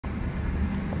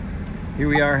Here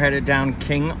we are headed down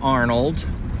King Arnold,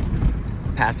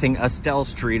 passing Estelle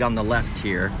Street on the left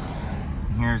here.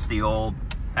 Here's the old,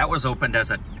 that was opened as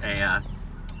a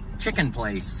chicken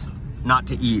place, not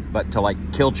to eat, but to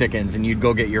like kill chickens, and you'd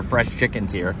go get your fresh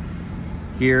chickens here.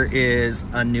 Here is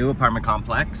a new apartment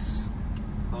complex.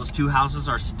 Those two houses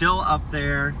are still up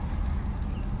there.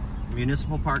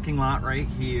 Municipal parking lot right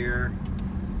here.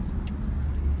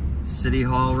 City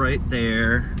Hall right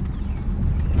there.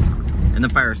 And the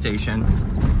fire station.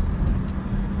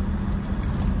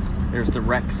 There's the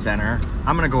rec center.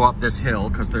 I'm gonna go up this hill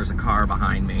because there's a car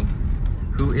behind me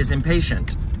who is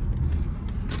impatient.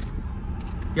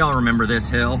 Y'all remember this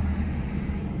hill?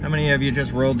 How many of you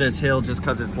just rode this hill just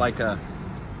because it's like a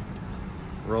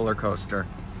roller coaster?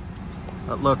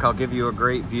 But look, I'll give you a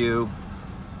great view.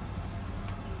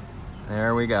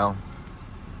 There we go.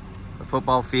 The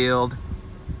football field.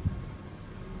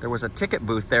 There was a ticket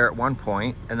booth there at one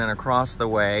point, and then across the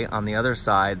way on the other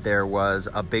side there was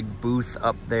a big booth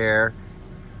up there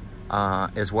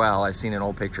as well. I've seen in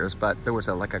old pictures, but there was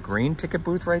like a green ticket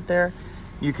booth right there.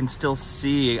 You can still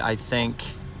see, I think,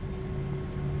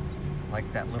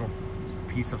 like that little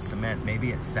piece of cement. Maybe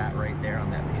it sat right there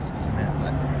on that piece of cement,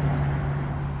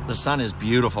 but the sun is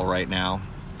beautiful right now.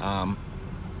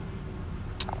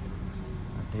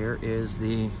 There is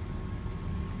the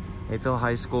Hapeville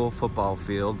High School football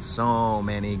field. So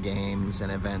many games and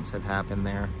events have happened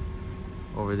there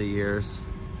over the years.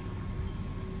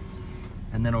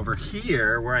 And then over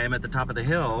here, where I am at the top of the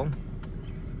hill,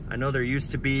 I know there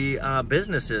used to be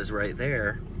businesses right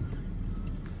there.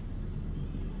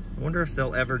 I wonder if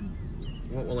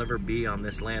what will ever be on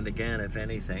this land again, if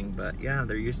anything. But yeah,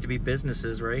 there used to be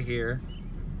businesses right here.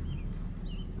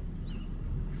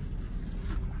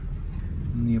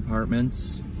 And the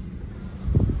apartments.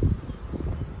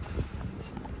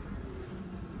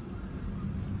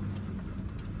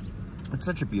 It's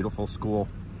such a beautiful school.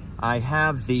 I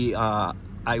have the,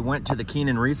 I went to the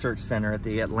Keenan Research Center at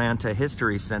the Atlanta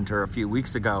History Center a few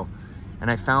weeks ago, and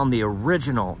I found the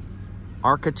original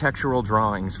architectural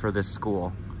drawings for this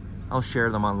school. I'll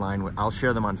share them online. I'll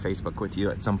share them on Facebook with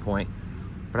you at some point.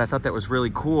 But I thought that was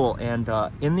really cool. And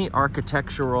in the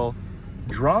architectural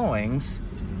drawings,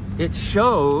 it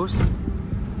shows,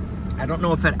 I don't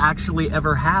know if it actually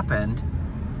ever happened,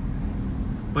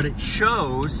 but it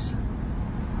shows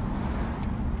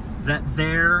that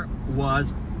there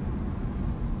was,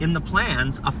 in the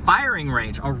plans, a firing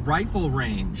range, a rifle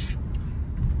range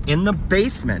in the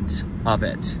basement of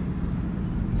it.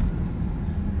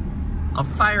 A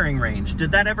firing range. Did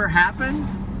that ever happen?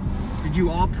 Did you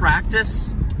all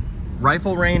practice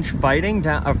rifle range firing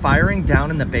down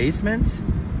in the basement?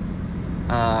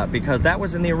 Because that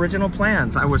was in the original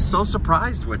plans. I was so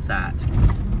surprised with that.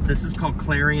 This is called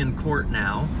Clarion Court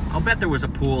now. I'll bet there was a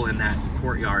pool in that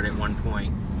courtyard at one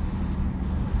point.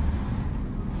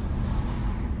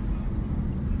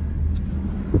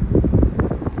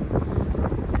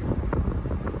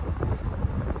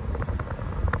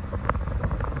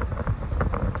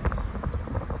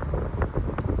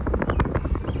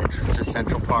 To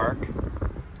Central Park.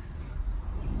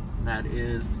 That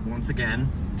is, once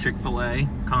again, Chick-fil-A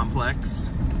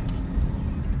complex.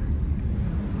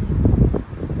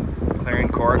 Clarion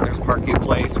Court, there's Parkview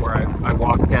Place, where I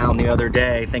walked down the other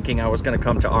day thinking I was going to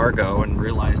come to Argo and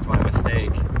realized my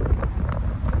mistake.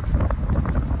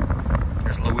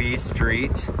 There's Louise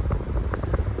Street.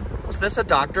 Was this a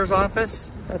doctor's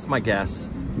office? That's my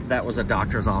guess. That was a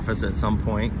doctor's office at some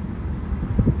point.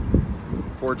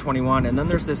 421, and then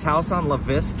there's this house on La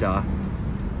Vista,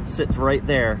 sits right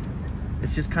there.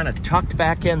 It's just kind of tucked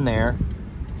back in there.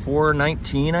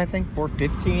 419, I think,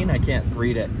 415. I can't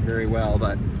read it very well,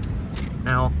 but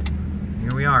now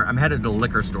here we are. I'm headed to the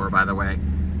liquor store, by the way,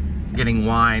 getting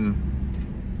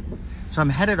wine. So I'm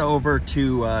headed over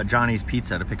to Johnny's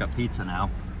Pizza to pick up pizza now.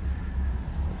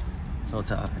 So it's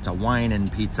a wine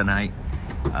and pizza night.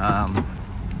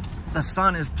 The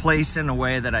sun is placed in a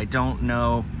way that I don't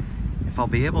know if I'll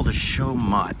be able to show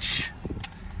much,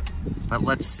 but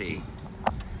let's see.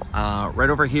 Right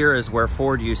over here is where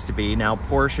Ford used to be. Now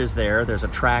Porsche is there. There's a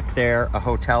track there, a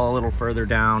hotel a little further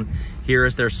down. Here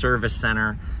is their service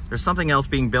center. There's something else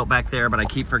being built back there, but I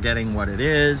keep forgetting what it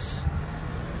is.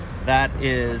 That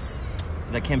is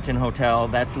the Kimpton Hotel.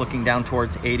 That's looking down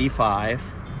towards 85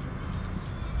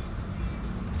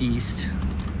 east.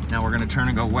 Now we're gonna turn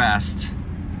and go west.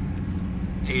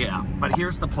 Yeah, but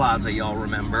here's the plaza, y'all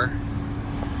remember.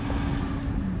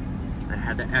 That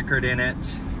had the Eckerd in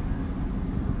it.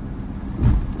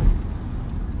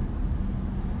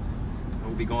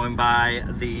 We'll be going by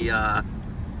the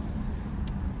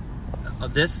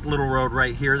This little road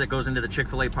right here that goes into the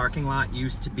Chick-fil-A parking lot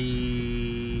used to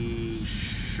be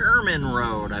Sherman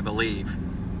Road, I believe.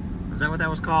 Is that what that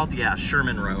was called? Yeah,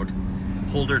 Sherman Road.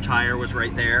 Holder Tire was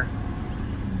right there.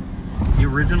 The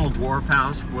original Dwarf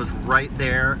House was right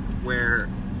there where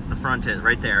the front is,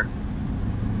 right there.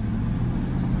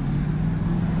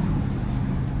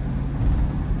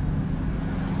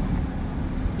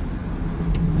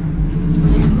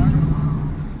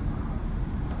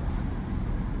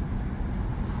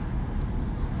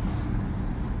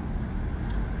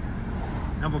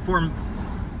 Now, before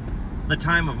the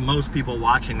time of most people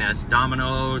watching this,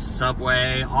 Domino's,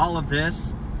 Subway, all of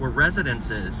this were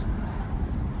residences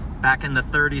back in the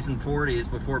 30s and 40s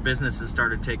before businesses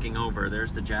started taking over.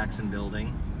 There's the Jackson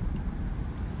building.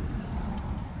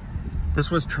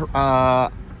 This was, I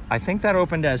think that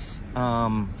opened as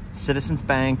Citizens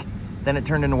Bank, then it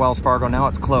turned into Wells Fargo. Now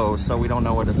it's closed, so we don't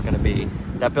know what it's gonna be.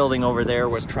 That building over there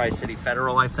was Tri-City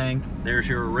Federal, I think. There's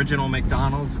your original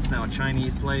McDonald's. It's now a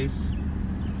Chinese place.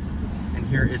 And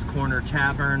here is Corner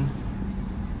Tavern.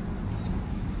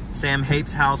 Sam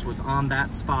Hape's house was on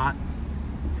that spot,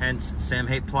 hence Sam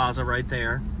Hape Plaza right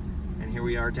there. And here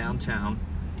we are downtown.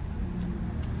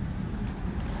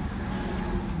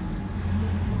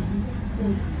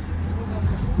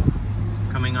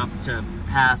 Coming up to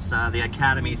pass the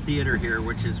Academy Theater here,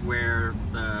 which is where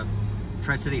the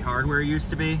Tri-City Hardware used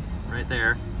to be, right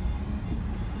there.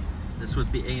 This was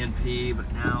the A&P,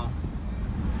 but now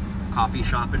coffee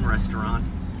shop and restaurant.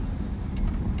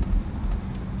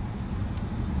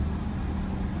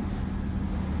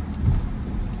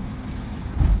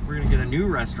 We're gonna get a new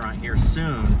restaurant here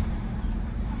soon.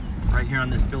 Right here on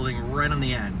this building, right on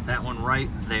the end. That one right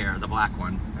there, the black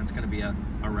one. That's gonna be a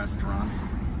restaurant.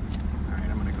 All right,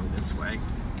 I'm gonna go this way.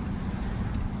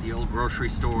 The old grocery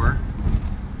store.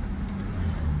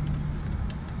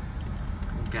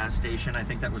 Old gas station, I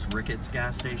think that was Ricketts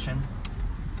gas station.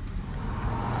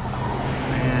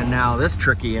 And now this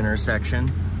tricky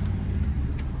intersection.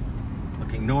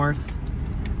 Looking north,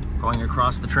 going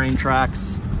across the train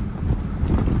tracks.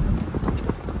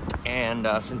 And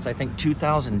since I think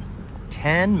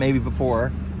 2010, maybe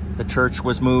before, the church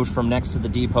was moved from next to the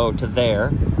depot to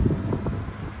there.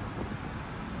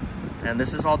 And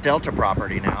this is all Delta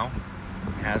property now.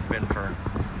 It has been for,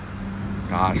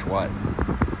 gosh, what,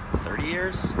 30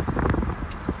 years?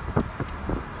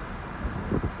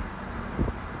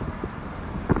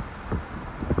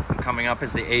 And coming up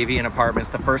is the Avian Apartments,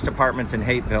 the first apartments in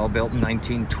Hapeville, built in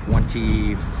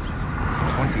 1920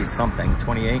 something,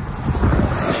 28.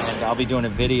 And I'll be doing a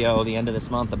video the end of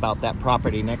this month about that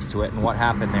property next to it and what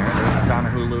happened there. There's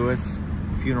Donahue Lewis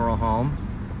Funeral Home.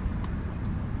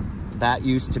 That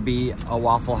used to be a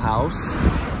Waffle House,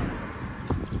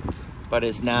 but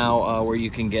is now where you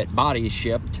can get bodies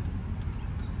shipped.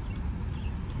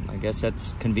 I guess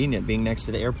that's convenient being next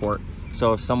to the airport.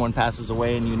 So if someone passes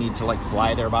away and you need to like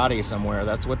fly their body somewhere,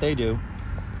 that's what they do.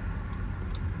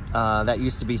 That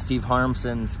used to be Steve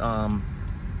Harmson's,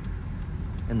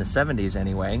 in the 70s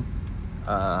anyway,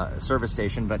 service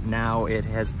station, but now it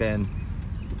has been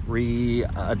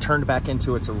turned back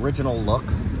into its original look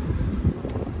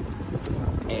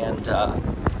and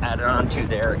added onto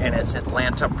there, and it's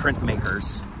Atlanta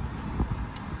Printmakers.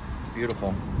 It's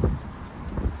beautiful.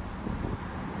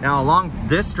 Now along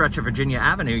this stretch of Virginia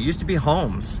Avenue used to be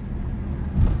homes,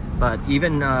 but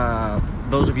even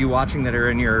those of you watching that are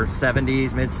in your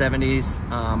 70s, mid 70s,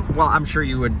 well, I'm sure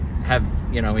you would have,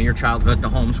 you know, in your childhood, the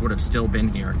homes would have still been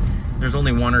here. There's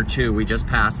only one or two, we just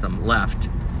passed them, left.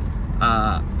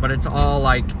 But it's all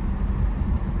like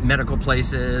medical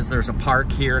places. There's a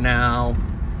park here now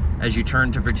as you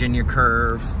turn to Virginia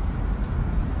Curve,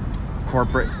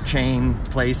 corporate chain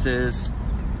places,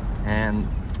 and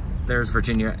there's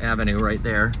Virginia Avenue right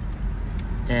there.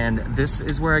 And this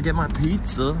is where I get my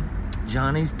pizza,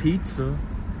 Johnny's Pizza.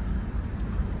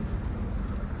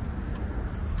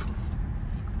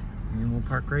 And we'll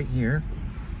park right here.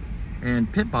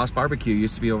 And Pit Boss Barbecue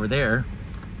used to be over there.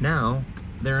 Now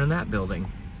they're in that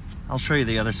building. I'll show you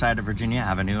the other side of Virginia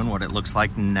Avenue and what it looks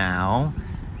like now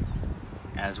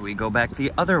as we go back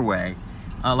the other way.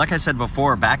 Like I said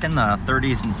before, back in the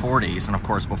 30s and 40s, and of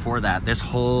course before that, this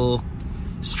whole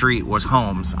street was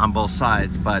homes on both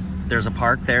sides, but there's a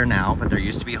park there now, but there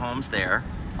used to be homes there.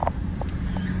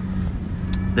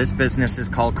 This business is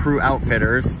called Crew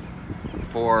Outfitters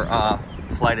for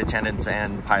flight attendants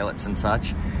and pilots and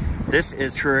such. This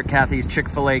is Truett Cathy's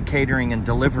Chick-fil-A Catering and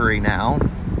Delivery now.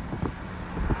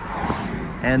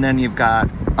 And then you've got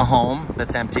a home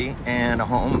that's empty and a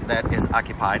home that is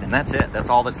occupied, and that's it. That's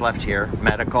all that's left here.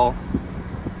 Medical,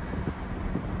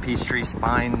 Peachtree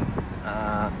Spine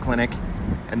Clinic,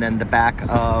 And then the back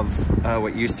of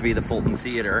what used to be the Fulton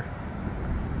Theater.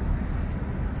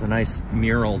 There's a nice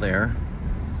mural there.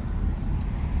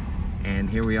 And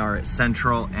here we are at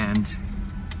Central, and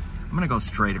I'm gonna go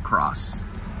straight across.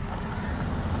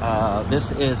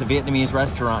 This is a Vietnamese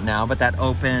restaurant now, but that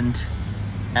opened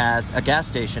as a gas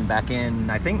station back in,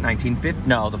 I think, 1950,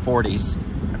 no, the 40s.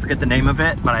 I forget the name of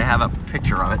it, but I have a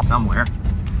picture of it somewhere.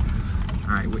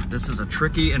 All right, this is a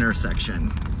tricky intersection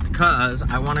because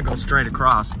I want to go straight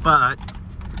across, but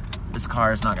this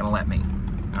car is not going to let me.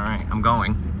 All right, I'm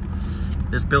going.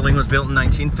 This building was built in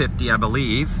 1950, I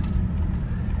believe,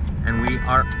 and we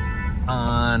are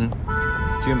on,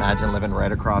 could you imagine living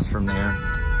right across from there?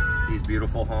 These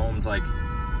beautiful homes, like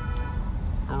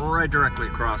right directly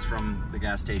across from the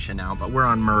gas station now, but we're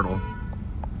on Myrtle.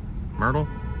 Myrtle?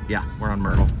 Yeah, we're on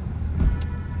Myrtle.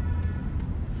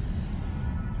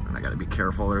 And I gotta be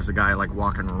careful. There's a guy like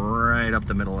walking right up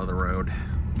the middle of the road.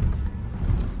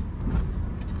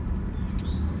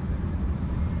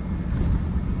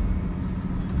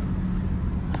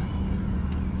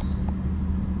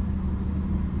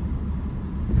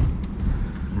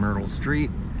 Myrtle Street.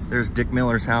 There's Dick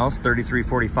Miller's house,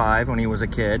 3345 when he was a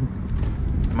kid.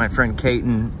 My friend Kate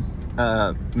and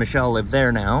Michelle live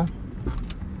there now.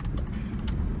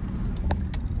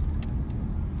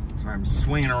 So I'm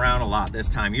swinging around a lot this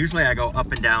time. Usually I go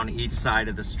up and down each side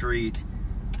of the street.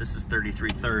 This is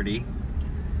 3330.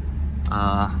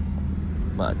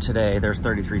 But today there's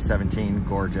 3317,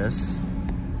 gorgeous.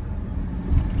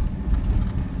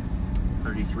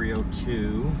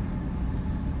 3302,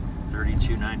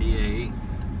 3298.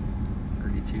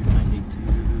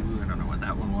 3292, I don't know what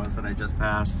that one was that I just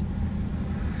passed.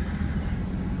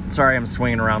 Sorry I'm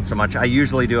swinging around so much. I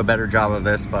usually do a better job of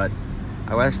this, but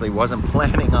I actually wasn't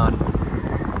planning on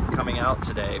coming out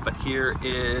today. But here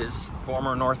is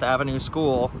former North Avenue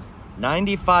School,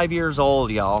 95 years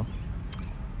old, y'all.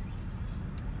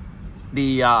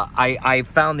 I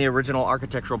found the original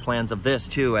architectural plans of this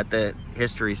too at the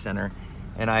History Center,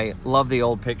 and I love the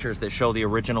old pictures that show the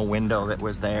original window that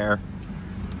was there.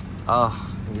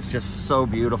 Oh, it was just so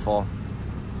beautiful.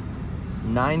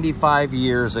 95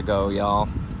 years ago, y'all,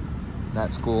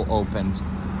 that school opened.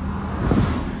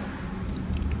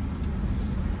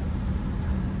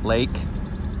 Lake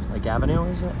Avenue,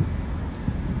 is it?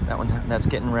 That's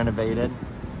getting renovated.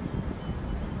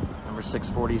 Number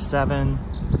 647,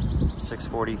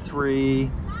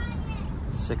 643,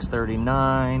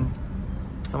 639.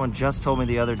 Someone just told me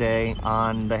the other day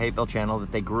on the Hapeville channel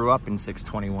that they grew up in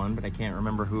 621, but I can't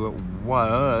remember who it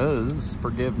was.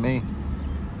 Forgive me.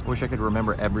 Wish I could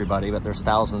remember everybody, but there's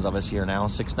thousands of us here now.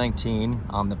 619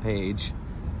 on the page.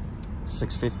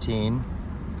 615.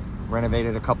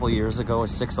 Renovated a couple years ago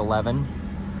is 611.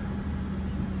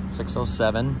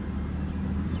 607.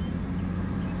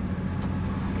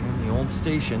 And the old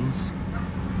stations.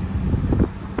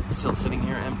 Still sitting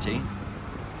here empty.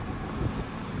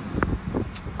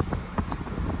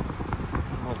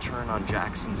 Turn on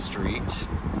Jackson Street.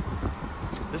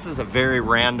 This is a very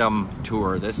random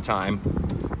tour this time.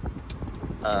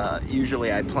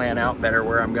 Usually I plan out better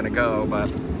where I'm gonna go,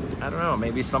 but I don't know,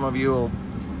 maybe some of you will,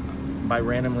 by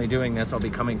randomly doing this, I'll be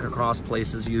coming across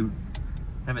places you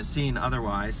haven't seen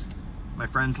otherwise. My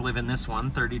friends live in this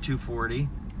one, 3240.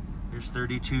 Here's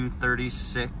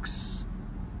 3236.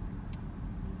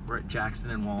 We're at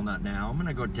Jackson and Walnut now. I'm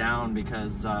gonna go down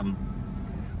because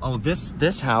oh,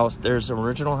 this house, there's an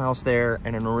original house there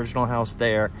and an original house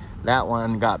there. That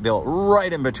one got built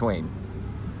right in between.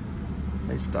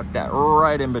 They stuck that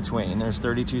right in between. There's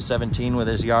 3217 with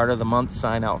his Yard of the Month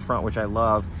sign out front, which I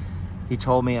love. He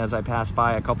told me as I passed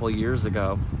by a couple of years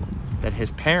ago that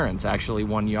his parents actually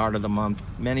won Yard of the Month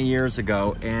many years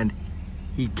ago, and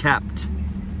he kept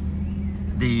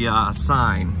the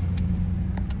sign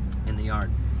in the yard.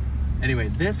 Anyway,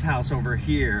 this house over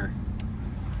here,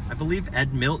 I believe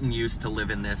Ed Milton used to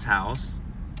live in this house,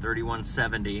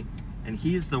 3170, and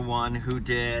he's the one who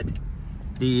did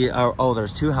the, oh,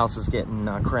 there's two houses getting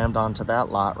crammed onto that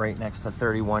lot right next to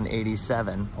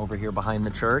 3187 over here behind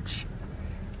the church.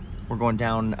 We're going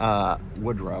down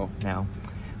Woodrow now.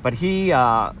 But he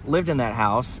lived in that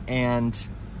house, and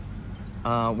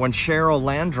when Cheryl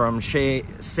Landrum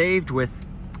shared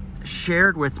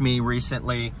with me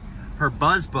recently her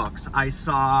Buzz books, I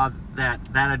saw that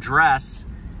address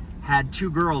had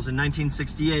two girls in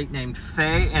 1968 named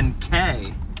Faye and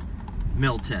Kay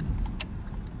Milton.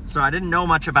 So I didn't know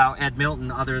much about Ed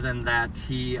Milton other than that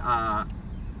he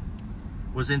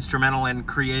was instrumental in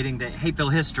creating the Hapeville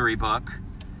history book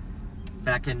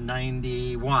back in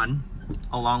 '91,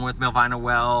 along with Melvina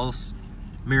Wells,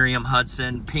 Miriam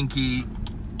Hudson, Pinky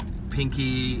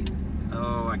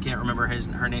oh, I can't remember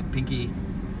her name, Pinky.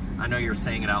 I know you're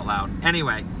saying it out loud.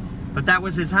 Anyway, but that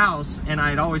was his house, and I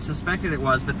had always suspected it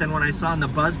was, but then when I saw in the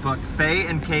buzz book, Faye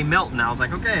and Kay Milton, I was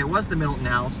like, okay, it was the Milton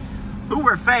house. Who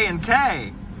were Faye and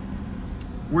Kay?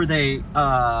 Were they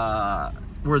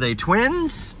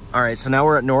twins? All right, so now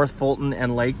we're at North Fulton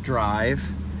and Lake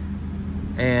Drive.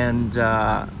 And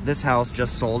this house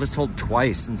just sold. It's sold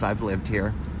twice since I've lived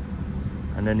here.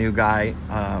 And a new guy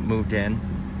moved in.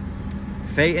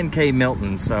 Faye and Kay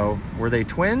Milton. So were they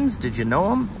twins? Did you know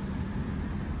them?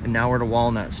 And now we're to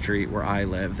Walnut Street where I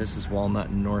live. This is Walnut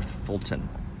and North Fulton.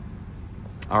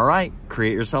 All right,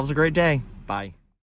 create yourselves a great day. Bye.